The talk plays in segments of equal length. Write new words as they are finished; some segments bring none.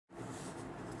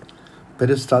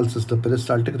Peristalsis, the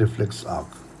peristaltic reflex arc.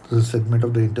 This is a segment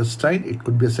of the intestine. It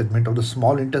could be a segment of the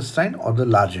small intestine or the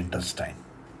large intestine.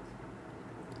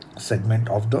 Segment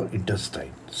of the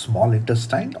intestine, small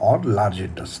intestine or large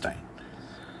intestine.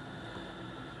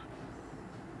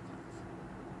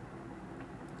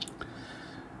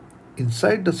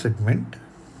 Inside the segment,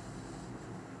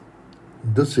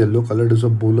 this yellow colored is a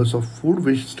bolus of food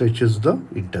which stretches the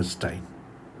intestine.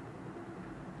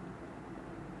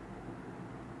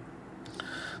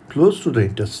 Close to the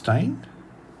intestine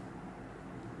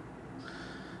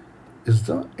is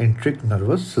the enteric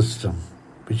nervous system,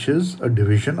 which is a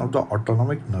division of the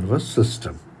autonomic nervous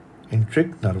system.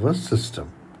 Enteric nervous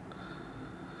system.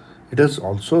 It is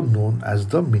also known as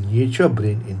the miniature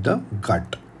brain in the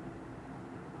gut.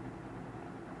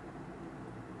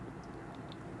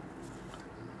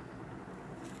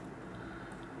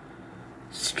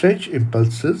 Stretch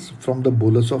impulses from the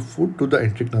bolus of food to the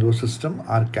enteric nervous system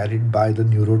are carried by the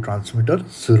neurotransmitter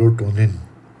serotonin.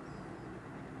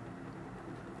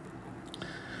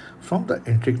 From the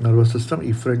enteric nervous system,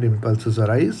 efferent impulses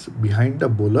arise behind the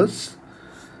bolus.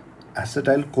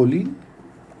 Acetylcholine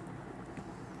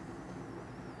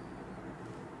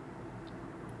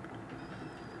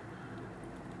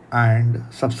and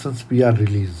substance P are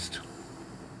released.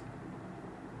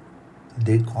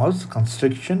 They cause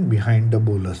constriction behind the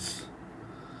bolus.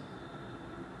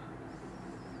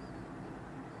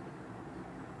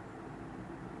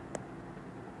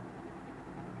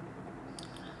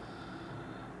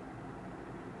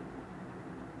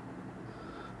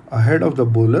 Ahead of the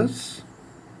bolus,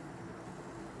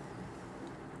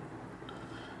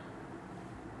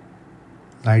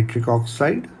 nitric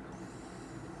oxide,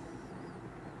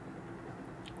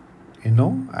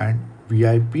 and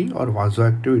VIP or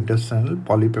vasoactive intestinal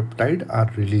polypeptide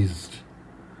are released.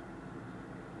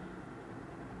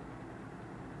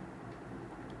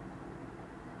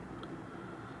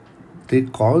 They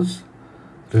cause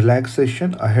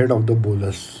relaxation ahead of the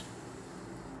bolus.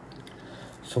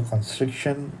 So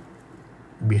constriction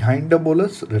behind the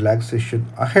bolus, relaxation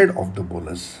ahead of the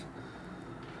bolus.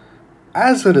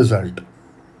 As a result,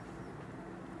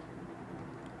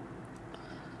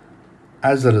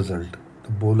 the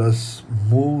bolus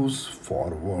moves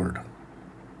forward.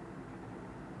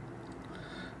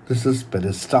 This is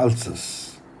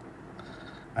peristalsis,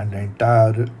 and the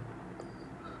entire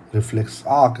reflex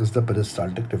arc is the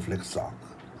peristaltic reflex arc.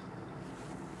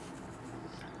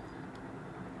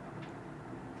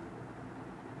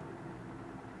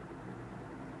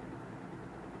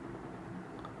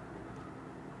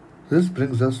 This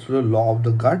brings us to the law of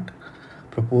the gut,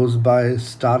 proposed by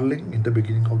Starling in the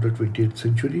beginning of the 20th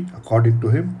century. According to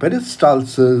him,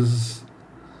 peristalsis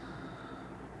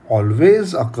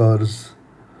always occurs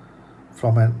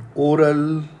from an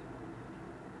oral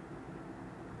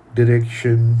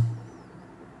direction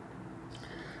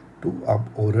to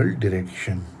aboral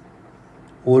direction.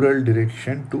 Oral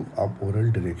direction to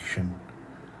aboral direction.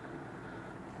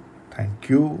 Thank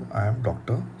you. I am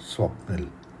Dr. Swapnil.